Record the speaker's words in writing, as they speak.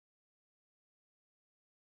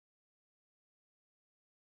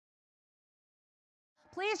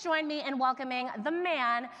please join me in welcoming the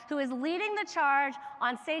man who is leading the charge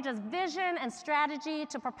on Sage's vision and strategy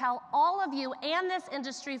to propel all of you and this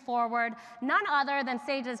industry forward, none other than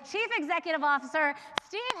Sage's Chief Executive Officer,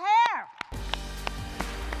 Steve Hare.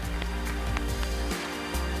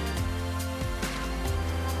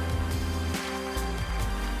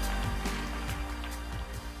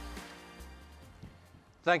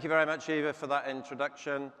 Thank you very much, Eva, for that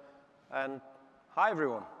introduction. And hi,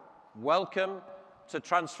 everyone. Welcome to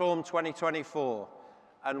Transform 2024,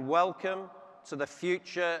 and welcome to the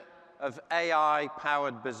future of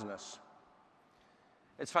AI-powered business.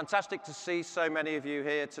 It's fantastic to see so many of you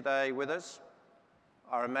here today with us,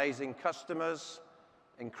 our amazing customers,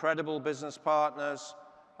 incredible business partners,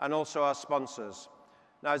 and also our sponsors.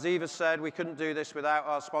 Now, as Eva said, we couldn't do this without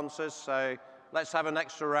our sponsors, so let's have an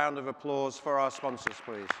extra round of applause for our sponsors,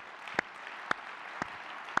 please.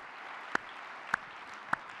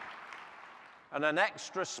 And an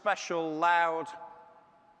extra special loud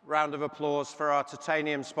round of applause for our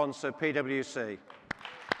titanium sponsor, PwC.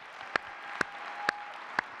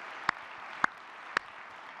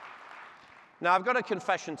 Now, I've got a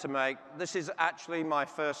confession to make. This is actually my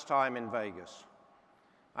first time in Vegas.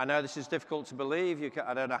 I know this is difficult to believe.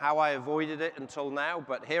 I don't know how I avoided it until now,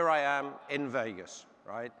 but here I am in Vegas,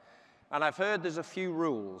 right? And I've heard there's a few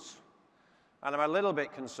rules. And I'm a little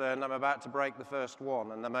bit concerned I'm about to break the first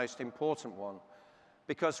one, and the most important one.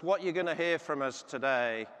 Because what you're going to hear from us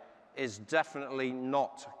today is definitely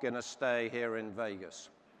not going to stay here in Vegas.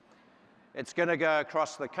 It's going to go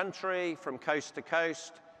across the country, from coast to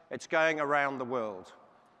coast. It's going around the world.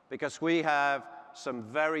 Because we have some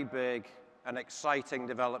very big and exciting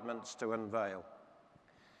developments to unveil.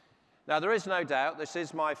 Now, there is no doubt this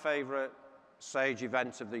is my favorite Sage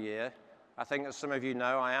event of the year. I think, as some of you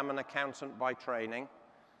know, I am an accountant by training.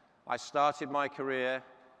 I started my career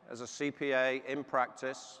as a CPA in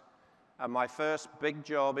practice, and my first big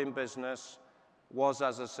job in business was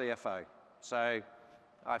as a CFO. So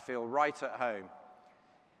I feel right at home.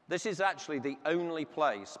 This is actually the only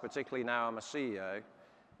place, particularly now I'm a CEO,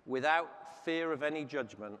 without fear of any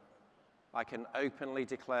judgment, I can openly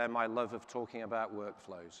declare my love of talking about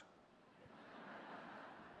workflows.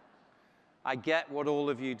 I get what all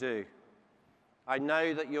of you do. I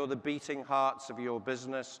know that you're the beating hearts of your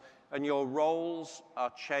business, and your roles are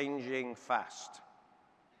changing fast.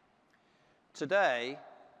 Today,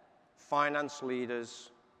 finance leaders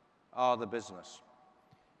are the business.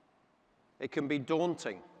 It can be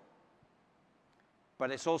daunting, but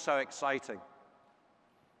it's also exciting.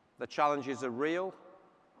 The challenges are real,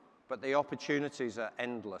 but the opportunities are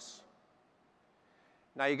endless.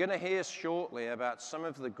 Now, you're going to hear shortly about some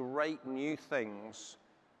of the great new things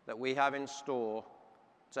that we have in store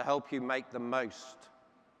to help you make the most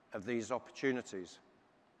of these opportunities.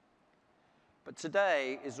 But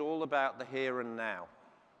today is all about the here and now,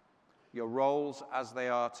 your roles as they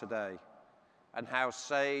are today, and how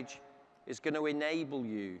Sage is going to enable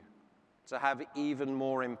you to have even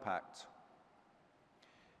more impact.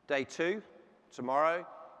 Day 2, tomorrow,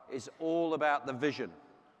 is all about the vision,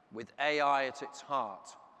 with AI at its heart.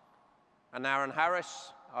 And Aaron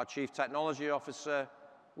Harris, our Chief Technology Officer,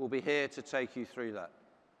 will be here to take you through that.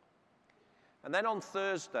 And then on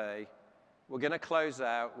Thursday, we're going to close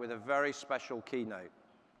out with a very special keynote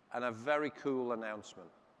and a very cool announcement.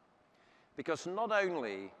 Because not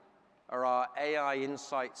only are our AI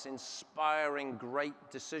insights inspiring great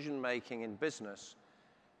decision-making in business,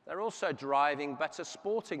 they're also driving better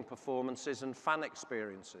sporting performances and fan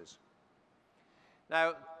experiences.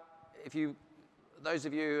 Now, those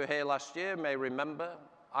of you who were here last year may remember,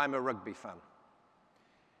 I'm a rugby fan,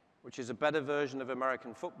 which is a better version of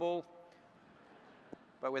American football,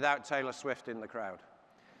 but without Taylor Swift in the crowd.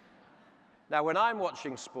 Now, when I'm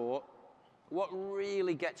watching sport, what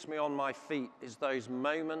really gets me on my feet is those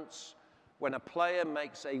moments when a player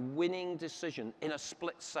makes a winning decision in a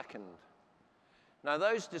split second. Now,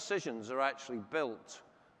 those decisions are actually built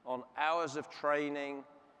on hours of training,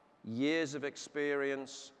 years of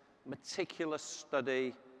experience, meticulous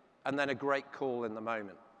study, and then a great call in the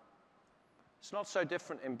moment. It's not so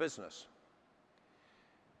different in business.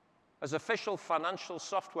 As official financial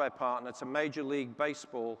software partner to Major League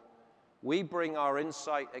Baseball, we bring our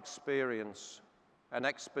insight, experience, and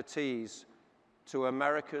expertise to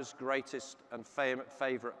America's greatest and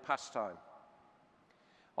favorite pastime.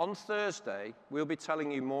 On Thursday, we'll be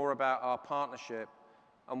telling you more about our partnership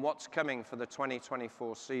and what's coming for the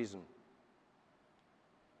 2024 season.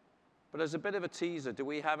 But as a bit of a teaser, do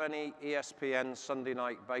we have any ESPN Sunday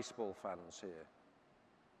Night Baseball fans here?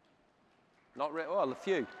 Not really. Well,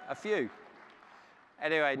 a few.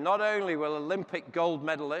 Anyway, not only will Olympic gold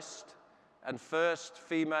medalist and first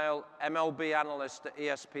female MLB analyst at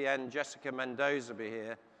ESPN, Jessica Mendoza, be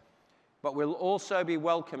here. But we'll also be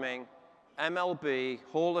welcoming MLB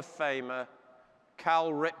Hall of Famer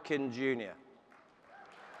Cal Ripken Jr.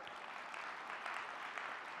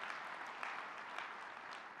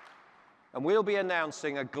 And we'll be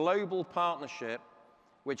announcing a global partnership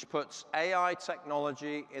which puts AI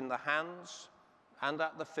technology in the hands and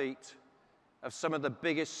at the feet of some of the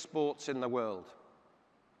biggest sports in the world.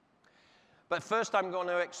 But first, I'm going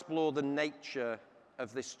to explore the nature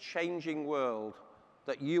of this changing world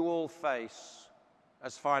that you all face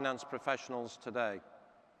as finance professionals today.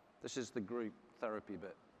 This is the group therapy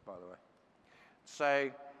bit, by the way.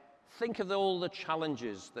 So think of all the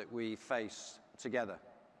challenges that we face together.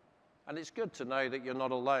 And it's good to know that you're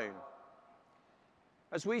not alone.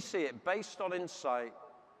 As we see it, based on insight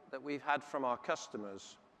that we've had from our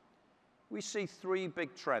customers, we see three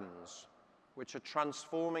big trends which are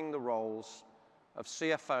transforming the roles of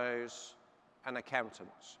CFOs and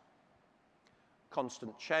accountants.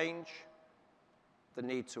 Constant change, the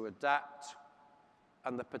need to adapt,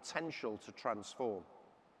 and the potential to transform.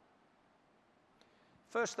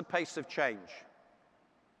 First, the pace of change.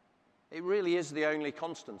 It really is the only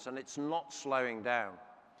constant, and it's not slowing down.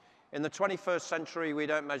 In the 21st century, we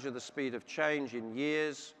don't measure the speed of change in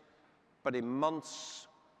years, but in months,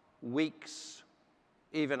 weeks,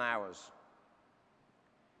 even hours.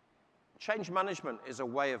 Change management is a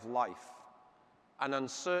way of life, and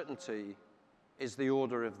uncertainty is the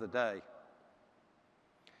order of the day.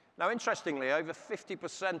 Now, interestingly, over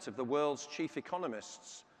 50% of the world's chief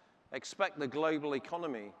economists expect the global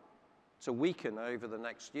economy to weaken over the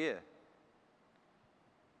next year.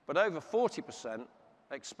 But over 40%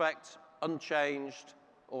 expect unchanged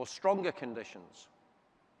or stronger conditions.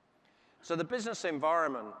 So the business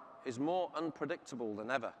environment is more unpredictable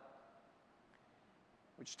than ever.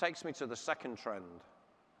 Which takes me to the second trend,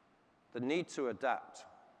 the need to adapt.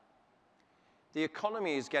 The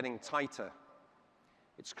economy is getting tighter.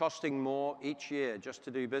 It's costing more each year just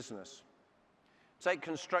to do business. Take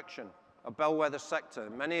construction, a bellwether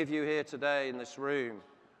sector. Many of you here today in this room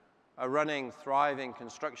are running thriving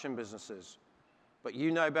construction businesses. But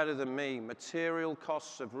you know better than me, material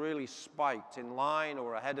costs have really spiked in line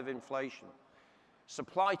or ahead of inflation.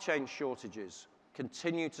 Supply chain shortages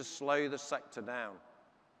continue to slow the sector down.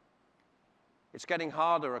 It's getting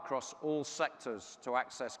harder across all sectors to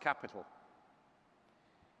access capital.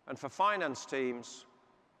 And for finance teams,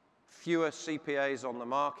 fewer CPAs on the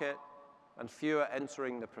market and fewer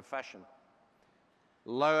entering the profession.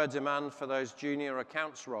 Lower demand for those junior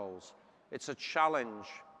accounts roles. It's a challenge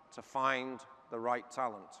to find the right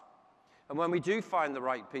talent. And when we do find the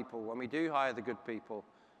right people, when we do hire the good people,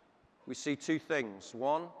 we see two things.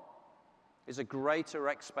 One is a greater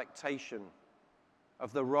expectation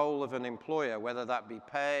of the role of an employer, whether that be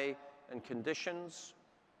pay and conditions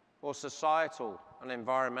or societal and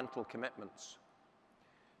environmental commitments.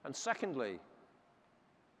 And secondly,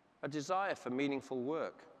 a desire for meaningful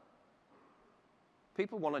work.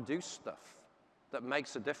 People want to do stuff that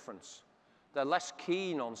makes a difference. They're less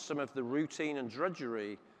keen on some of the routine and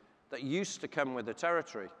drudgery that used to come with the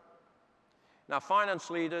territory. Now, finance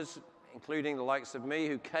leaders, including the likes of me,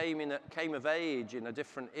 who came of age in a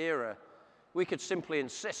different era, we could simply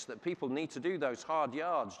insist that people need to do those hard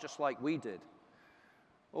yards just like we did.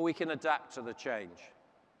 Or we can adapt to the change,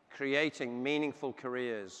 creating meaningful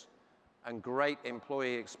careers and great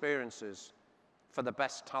employee experiences for the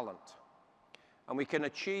best talent. And we can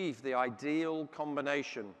achieve the ideal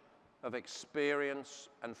combination of experience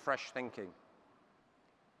and fresh thinking.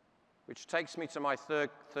 Which takes me to my third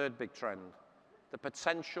big trend, the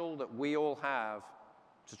potential that we all have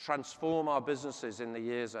to transform our businesses in the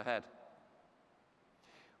years ahead.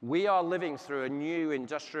 We are living through a new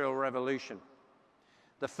industrial revolution.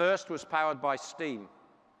 The first was powered by steam,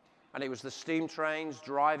 and it was the steam trains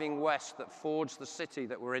driving west that forged the city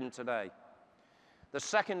that we're in today. The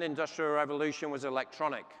second industrial revolution was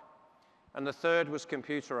electronic, and the third was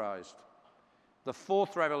computerized. The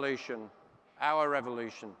fourth revolution, our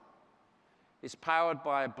revolution, is powered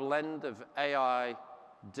by a blend of AI,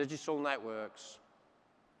 digital networks,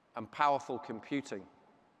 and powerful computing.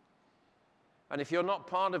 And if you're not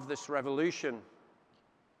part of this revolution,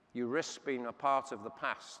 you risk being a part of the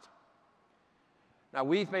past. Now,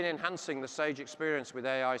 we've been enhancing the Sage experience with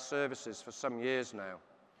AI services for some years now.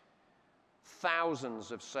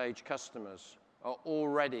 Thousands of Sage customers are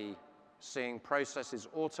already seeing processes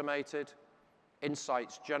automated,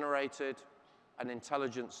 insights generated, and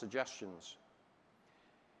intelligent suggestions.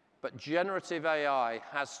 But generative AI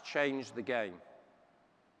has changed the game.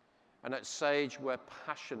 And at Sage, we're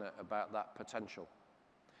passionate about that potential.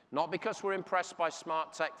 Not because we're impressed by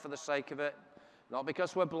smart tech for the sake of it, not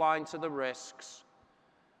because we're blind to the risks,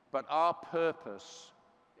 but our purpose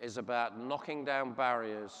is about knocking down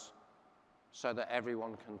barriers so that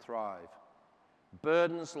everyone can thrive.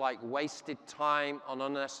 Burdens like wasted time on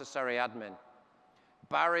unnecessary admin.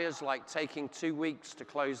 Barriers like taking 2 weeks to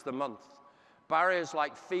close the month. Barriers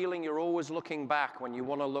like feeling you're always looking back when you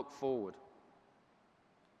want to look forward.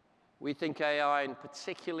 We think AI, and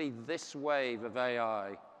particularly this wave of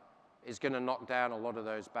AI, is going to knock down a lot of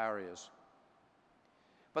those barriers.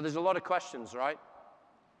 But there's a lot of questions, right?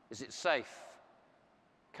 Is it safe?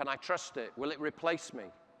 Can I trust it? Will it replace me?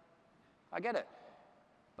 I get it.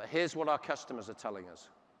 But here's what our customers are telling us.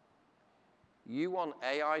 You want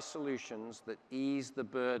AI solutions that ease the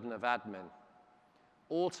burden of admin,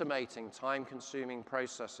 automating time-consuming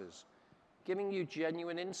processes, giving you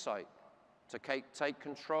genuine insight to take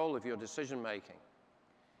control of your decision-making.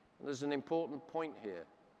 And there's an important point here.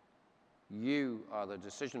 You are the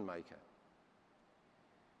decision-maker.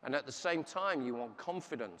 And at the same time, you want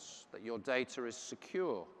confidence that your data is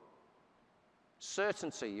secure,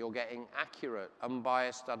 certainty you're getting accurate,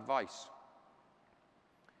 unbiased advice.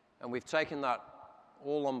 And we've taken that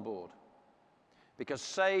all on board because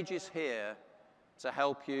Sage is here to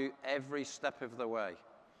help you every step of the way.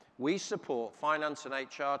 We support finance and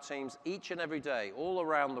HR teams each and every day, all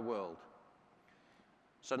around the world.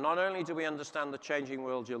 So not only do we understand the changing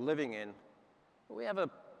world you're living in, but we have a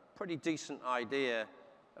pretty decent idea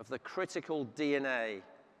of the critical DNA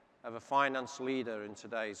of a finance leader in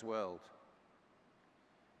today's world.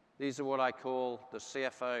 These are what I call the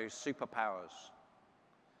CFO superpowers: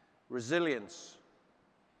 resilience,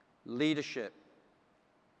 leadership,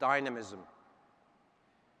 dynamism.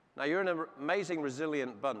 Now, you're an amazing,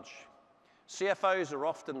 resilient bunch. CFOs are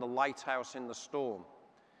often the lighthouse in the storm,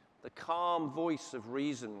 the calm voice of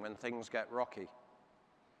reason when things get rocky.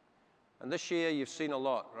 And this year, you've seen a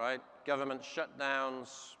lot, right? Government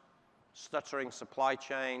shutdowns, stuttering supply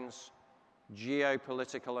chains,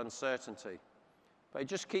 geopolitical uncertainty. They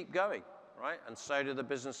just keep going, right? And so do the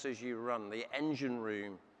businesses you run, the engine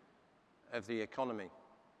room of the economy.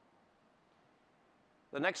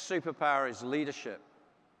 The next superpower is leadership.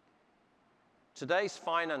 Today's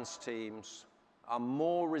finance teams are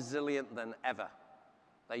more resilient than ever.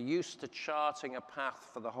 They're used to charting a path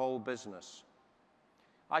for the whole business.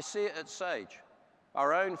 I see it at Sage.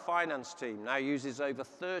 Our own finance team now uses over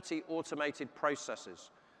 30 automated processes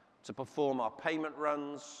to perform our payment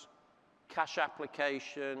runs, cash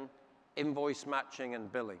application, invoice matching, and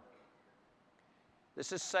billing.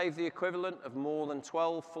 This has saved the equivalent of more than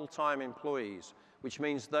 12 full-time employees, which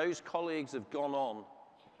means those colleagues have gone on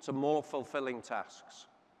to more fulfilling tasks.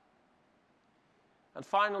 And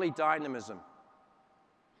finally, dynamism.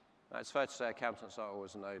 Now, it's fair to say accountants are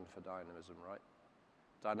always known for dynamism, right?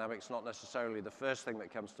 Dynamic's not necessarily the first thing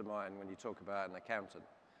that comes to mind when you talk about an accountant.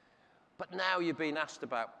 But now you're being asked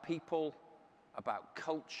about people, about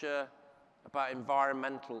culture, about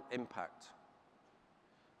environmental impact.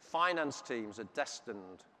 Finance teams are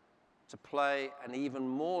destined to play an even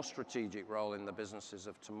more strategic role in the businesses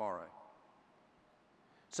of tomorrow.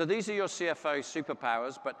 So these are your CFO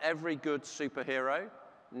superpowers, but every good superhero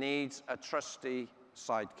needs a trusty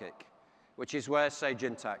sidekick, which is where Sage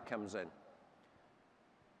Intacct comes in.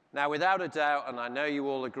 Now, without a doubt, and I know you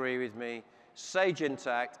all agree with me, Sage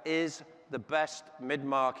Intacct is the best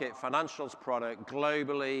mid-market financials product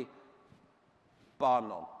globally, bar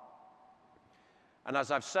none. And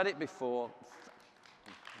as I've said it before,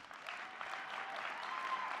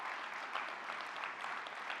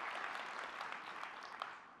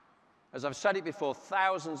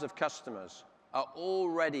 thousands of customers are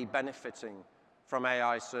already benefiting from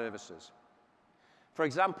AI services. For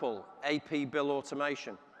example, AP bill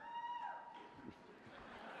automation.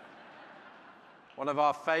 One of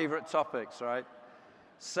our favorite topics, right?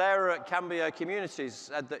 Sarah at Cambio Communities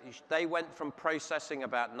said that they went from processing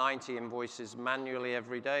about 90 invoices manually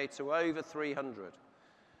every day to over 300.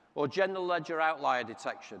 Or general ledger outlier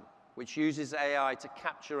detection, which uses AI to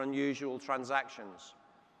capture unusual transactions.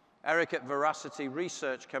 Eric at Veracity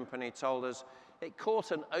Research Company told us it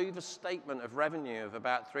caught an overstatement of revenue of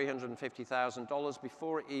about $350,000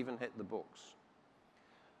 before it even hit the books.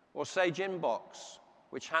 Or Sage Inbox,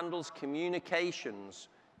 which handles communications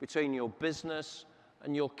between your business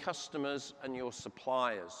and your customers and your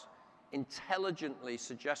suppliers, intelligently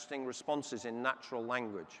suggesting responses in natural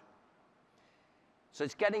language. So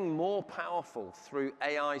it's getting more powerful through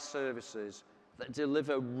AI services that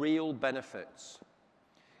deliver real benefits.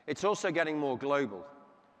 It's also getting more global.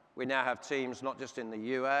 We now have teams not just in the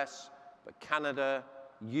US, but Canada,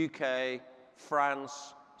 UK,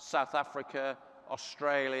 France, South Africa,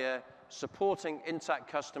 Australia, supporting Intacct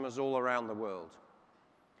customers all around the world.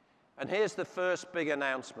 And here's the first big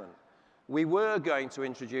announcement. We were going to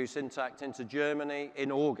introduce Intacct into Germany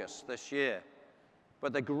in August this year.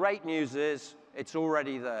 But the great news is it's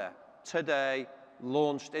already there. Today,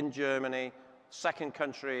 launched in Germany, second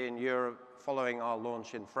country in Europe following our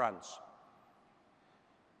launch in France.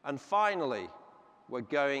 And finally, we're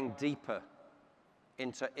going deeper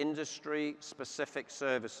into industry-specific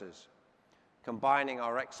services, combining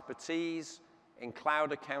our expertise in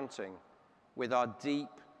cloud accounting with our deep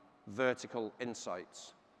vertical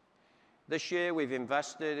insights. This year, we've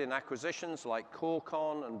invested in acquisitions like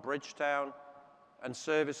Corcon and Bridgetown and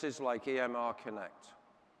services like EMR Connect.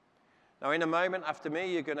 Now, in a moment after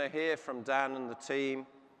me, you're going to hear from Dan and the team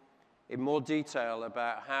in more detail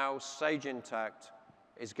about how Sage Intacct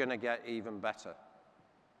is going to get even better.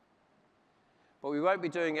 But we won't be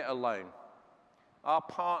doing it alone. Our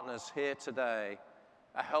partners here today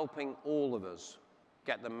are helping all of us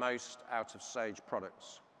get the most out of Sage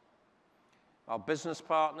products. Our business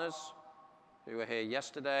partners, who were here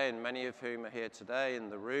yesterday and many of whom are here today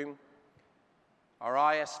in the room, our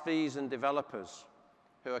ISVs and developers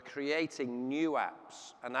who are creating new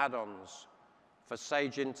apps and add-ons for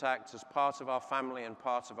Sage Intacct as part of our family and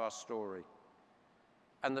part of our story,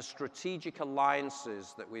 and the strategic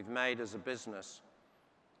alliances that we've made as a business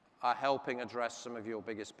are helping address some of your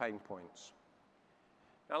biggest pain points.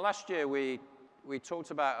 Now, last year, we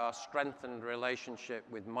talked about our strengthened relationship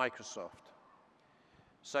with Microsoft.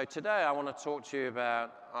 So today, I want to talk to you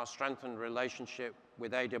about our strengthened relationship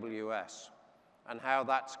with AWS and how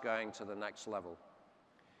that's going to the next level.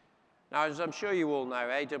 Now, as I'm sure you all know,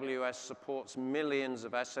 AWS supports millions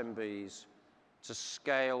of SMBs to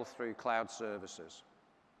scale through cloud services.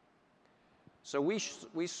 So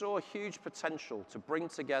we saw huge potential to bring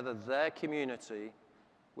together their community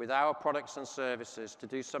with our products and services to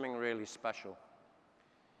do something really special.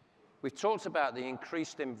 We've talked about the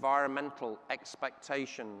increased environmental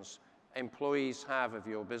expectations employees have of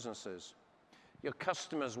your businesses. Your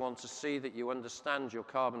customers want to see that you understand your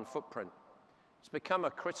carbon footprint. It's become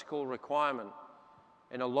a critical requirement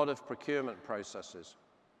in a lot of procurement processes.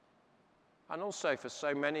 And also for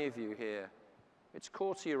so many of you here, it's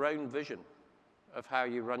core to your own vision of how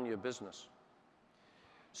you run your business.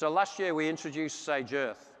 So last year we introduced Sage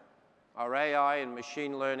Earth, our AI and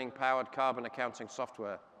machine learning powered carbon accounting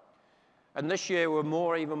software. And this year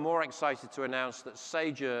we're even more excited to announce that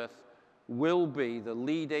Sage Earth will be the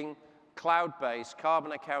leading cloud-based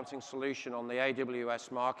carbon accounting solution on the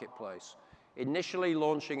AWS marketplace, initially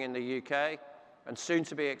launching in the UK and soon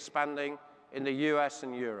to be expanding in the US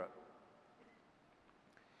and Europe.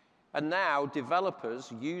 And now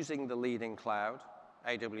developers using the leading cloud,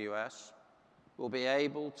 AWS, will be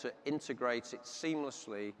able to integrate it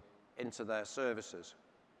seamlessly into their services.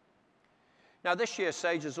 Now, this year,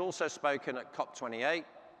 Sage has also spoken at COP28.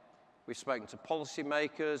 We've spoken to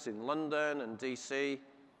policymakers in London and DC,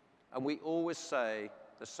 and we always say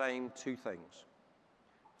the same two things.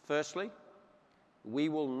 Firstly, we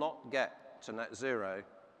will not get to net zero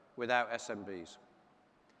without SMBs.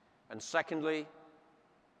 And secondly,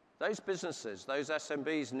 those businesses, those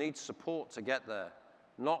SMBs need support to get there,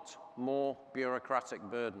 not more bureaucratic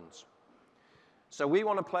burdens. So we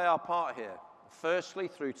want to play our part here. Firstly,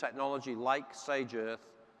 through technology like Sage Earth,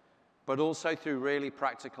 but also through really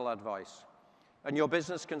practical advice. And your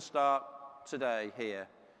business can start today here,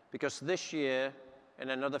 because this year,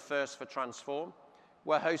 in another first for Transform,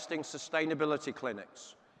 we're hosting sustainability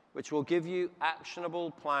clinics, which will give you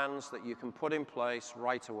actionable plans that you can put in place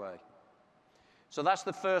right away. So that's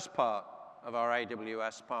the first part of our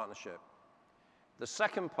AWS partnership. The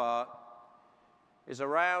second part is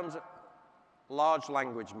around large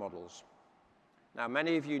language models. Now,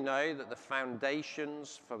 many of you know that the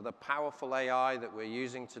foundations for the powerful AI that we're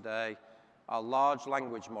using today are large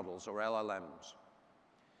language models, or LLMs.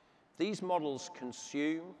 These models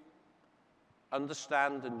consume,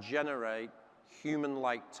 understand, and generate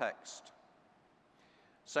human-like text.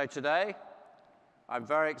 So today, I'm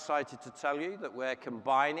very excited to tell you that we're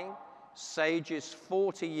combining Sage's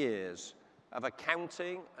 40 years of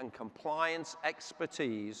accounting and compliance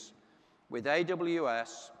expertise with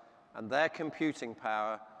AWS and their computing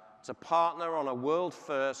power to partner on a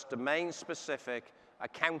world-first domain-specific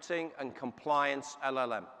accounting and compliance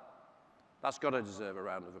LLM. That's got to deserve a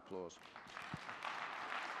round of applause.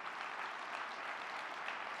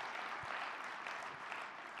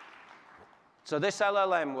 So this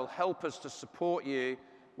LLM will help us to support you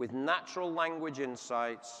with natural language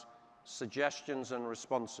insights, suggestions, and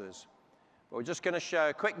responses. But we're just going to show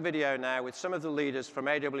a quick video now with some of the leaders from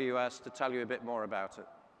AWS to tell you a bit more about it.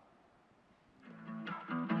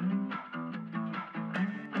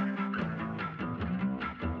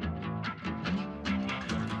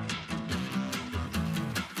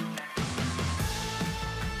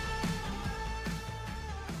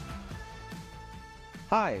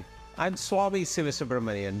 Hi, I'm Swami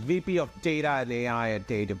Sivasubramanian, VP of Data and AI at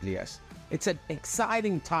AWS. It's an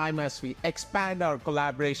exciting time as we expand our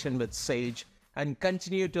collaboration with Sage and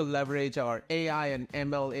continue to leverage our AI and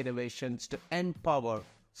ML innovations to empower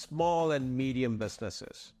small and medium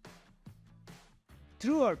businesses.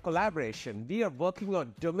 Through our collaboration, we are working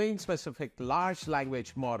on domain-specific large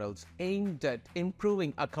language models aimed at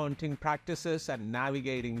improving accounting practices and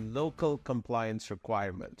navigating local compliance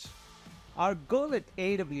requirements. Our goal at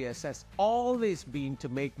AWS has always been to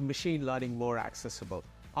make machine learning more accessible.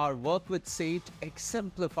 Our work with Sage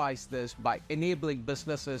exemplifies this by enabling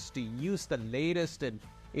businesses to use the latest in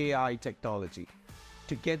AI technology.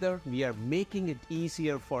 Together, we are making it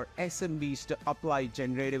easier for SMBs to apply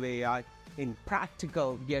generative AI in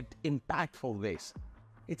practical yet impactful ways.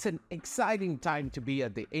 It's an exciting time to be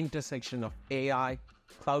at the intersection of AI,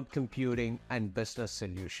 cloud computing, and business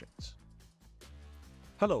solutions.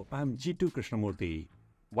 Hello, I'm G2 Krishnamurthy,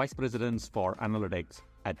 Vice President for Analytics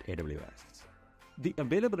at AWS. The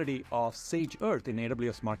availability of Sage Earth in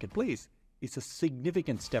AWS Marketplace is a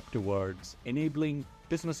significant step towards enabling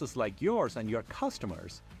businesses like yours and your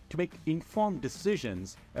customers to make informed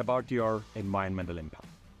decisions about your environmental impact.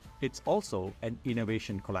 It's also an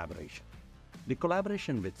innovation collaboration. The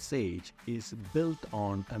collaboration with Sage is built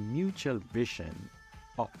on a mutual vision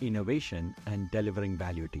of innovation and delivering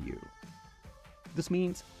value to you. This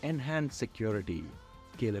means enhanced security,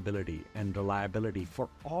 scalability, and reliability for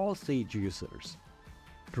all Sage users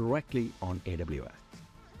directly on AWS.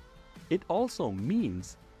 It also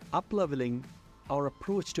means upleveling our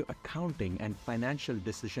approach to accounting and financial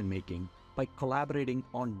decision-making by collaborating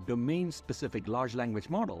on domain-specific large language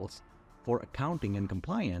models for accounting and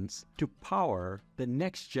compliance to power the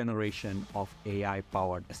next generation of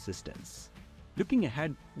AI-powered assistants. Looking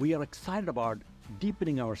ahead, we are excited about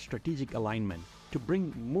deepening our strategic alignment to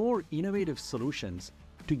bring more innovative solutions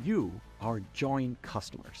to you, our joint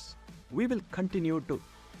customers. We will continue to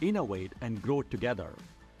innovate and grow together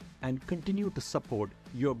and continue to support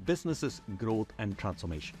your business's growth and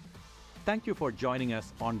transformation. Thank you for joining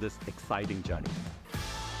us on this exciting journey.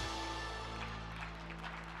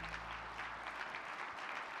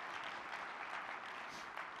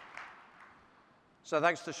 So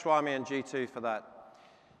thanks to Swami and G2 for that.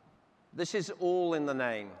 This is all in the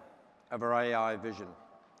name of our AI vision,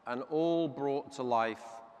 and all brought to life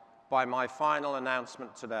by my final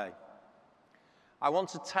announcement today. I want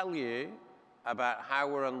to tell you about how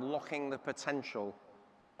we're unlocking the potential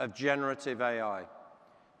of generative AI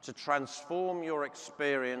to transform your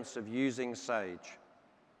experience of using Sage.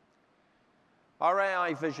 Our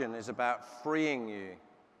AI vision is about freeing you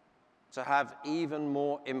to have even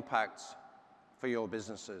more impact for your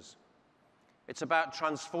businesses. It's about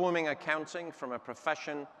transforming accounting from a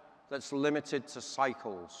profession that's limited to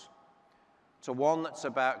cycles to one that's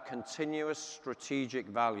about continuous strategic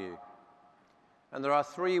value. And there are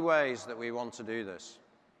three ways that we want to do this.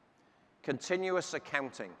 Continuous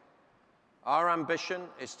accounting. Our ambition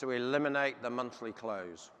is to eliminate the monthly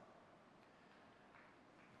close.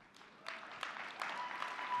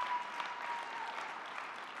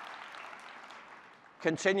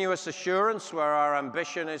 Continuous assurance, where our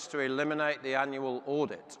ambition is to eliminate the annual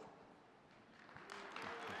audit.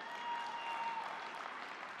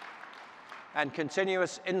 And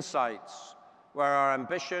continuous insights, where our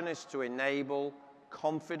ambition is to enable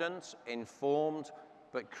confident, informed,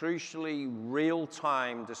 but crucially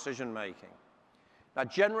real-time decision-making. Now,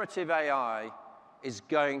 generative AI is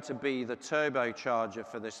going to be the turbocharger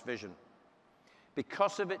for this vision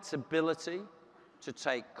because of its ability to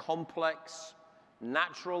take complex,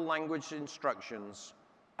 natural language instructions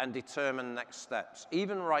and determine next steps,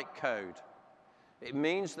 even write code. It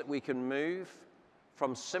means that we can move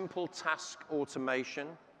from simple task automation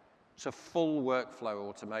to full workflow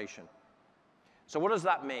automation. So what does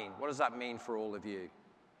that mean? What does that mean for all of you?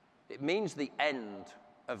 It means the end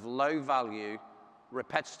of low-value,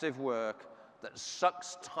 repetitive work that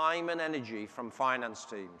sucks time and energy from finance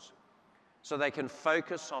teams so they can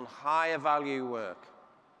focus on higher value work,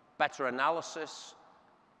 better analysis,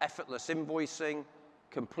 effortless invoicing,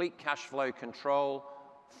 complete cash flow control,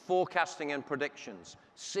 forecasting and predictions,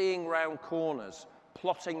 seeing round corners,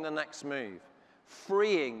 plotting the next move,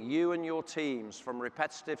 freeing you and your teams from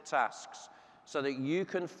repetitive tasks so that you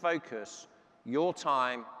can focus your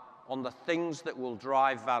time on the things that will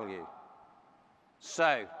drive value.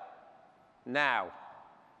 So, now,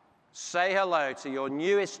 say hello to your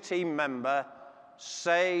newest team member,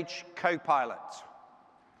 Sage Copilot.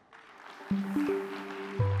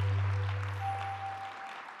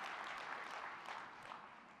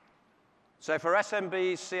 So for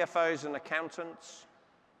SMBs, CFOs, and accountants,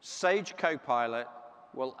 Sage Copilot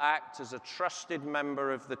will act as a trusted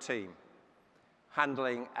member of the team,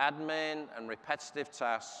 handling admin and repetitive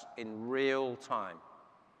tasks in real time.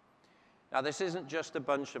 Now, this isn't just a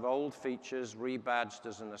bunch of old features rebadged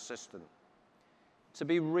as an assistant. To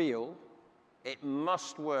be real, it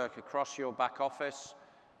must work across your back office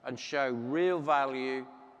and show real value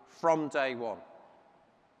from day one.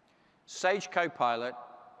 Sage Copilot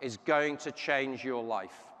is going to change your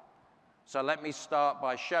life. So let me start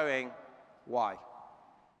by showing why.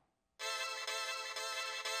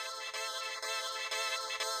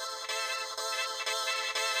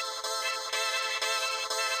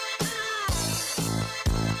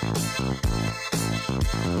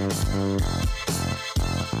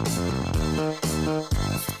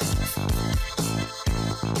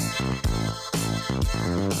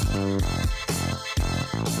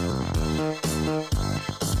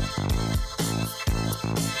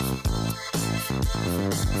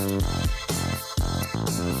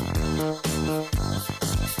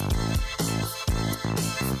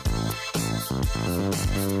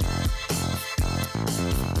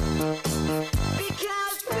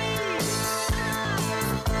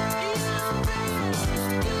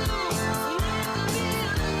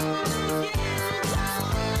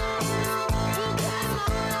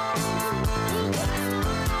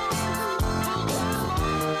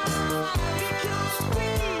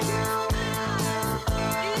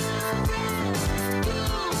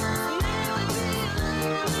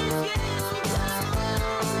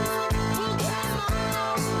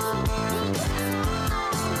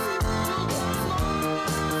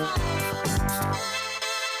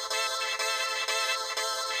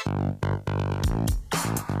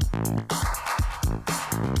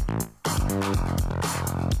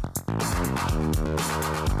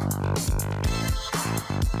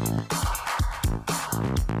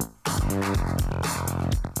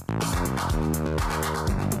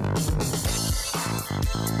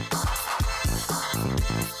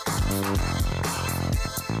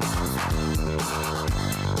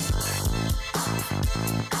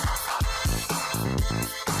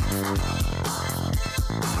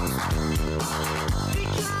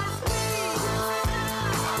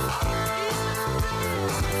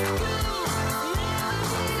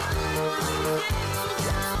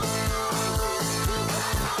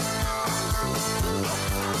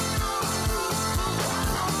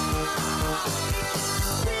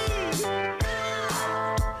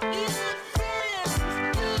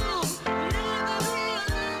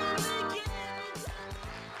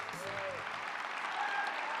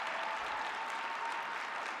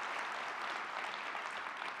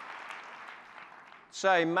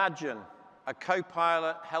 So imagine a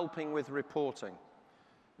Copilot helping with reporting,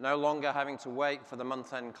 no longer having to wait for the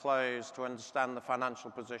month-end close to understand the financial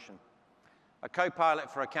position. A Copilot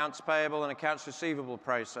for accounts payable and accounts receivable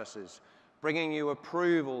processes, bringing you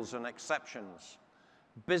approvals and exceptions,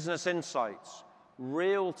 business insights,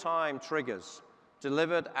 real-time triggers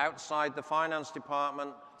delivered outside the finance department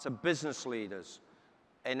to business leaders,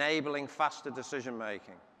 enabling faster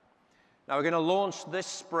decision-making. Now, we're going to launch this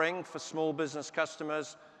spring for small business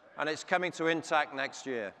customers, and it's coming to Intact next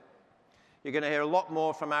year. You're going to hear a lot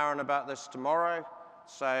more from Aaron about this tomorrow,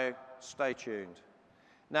 so stay tuned.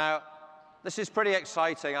 Now, this is pretty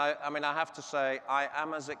exciting. I mean, I have to say, I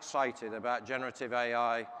am as excited about generative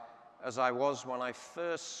AI as I was when I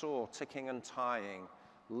first saw ticking and tying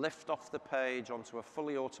lift off the page onto a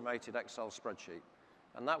fully automated Excel spreadsheet.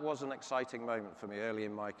 And that was an exciting moment for me early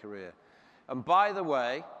in my career. And by the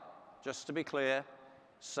way, just to be clear,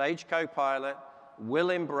 Sage Copilot will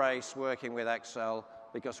embrace working with Excel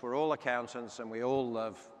because we're all accountants and we all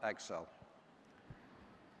love Excel.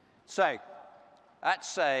 So, at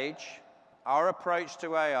Sage, our approach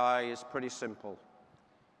to AI is pretty simple.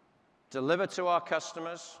 Deliver to our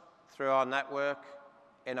customers through our network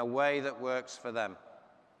in a way that works for them.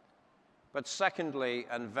 But secondly,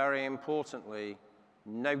 and very importantly,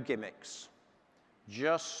 no gimmicks.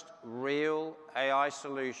 Just real AI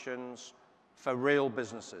solutions for real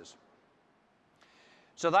businesses.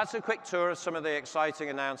 So that's a quick tour of some of the exciting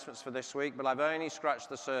announcements for this week, but I've only scratched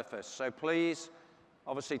the surface. So please,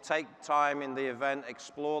 obviously, take time in the event,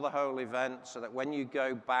 explore the whole event, so that when you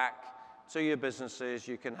go back to your businesses,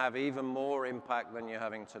 you can have even more impact than you're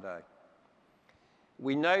having today.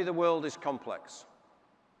 We know the world is complex,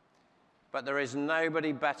 but there is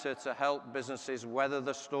nobody better to help businesses weather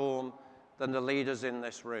the storm than the leaders in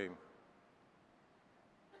this room.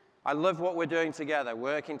 I love what we're doing together,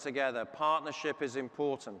 working together. Partnership is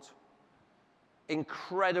important.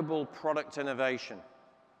 Incredible product innovation.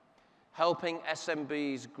 Helping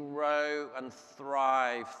SMBs grow and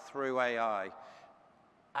thrive through AI.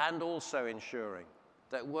 And also ensuring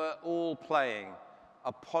that we're all playing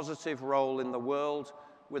a positive role in the world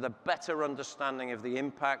with a better understanding of the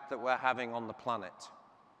impact that we're having on the planet.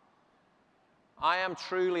 I am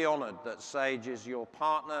truly honored that Sage is your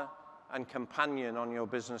partner and companion on your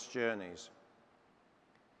business journeys.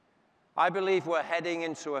 I believe we're heading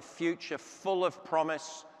into a future full of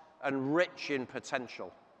promise and rich in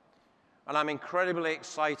potential. And I'm incredibly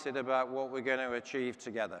excited about what we're going to achieve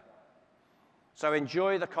together. So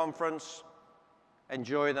enjoy the conference.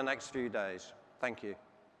 Enjoy the next few days. Thank you.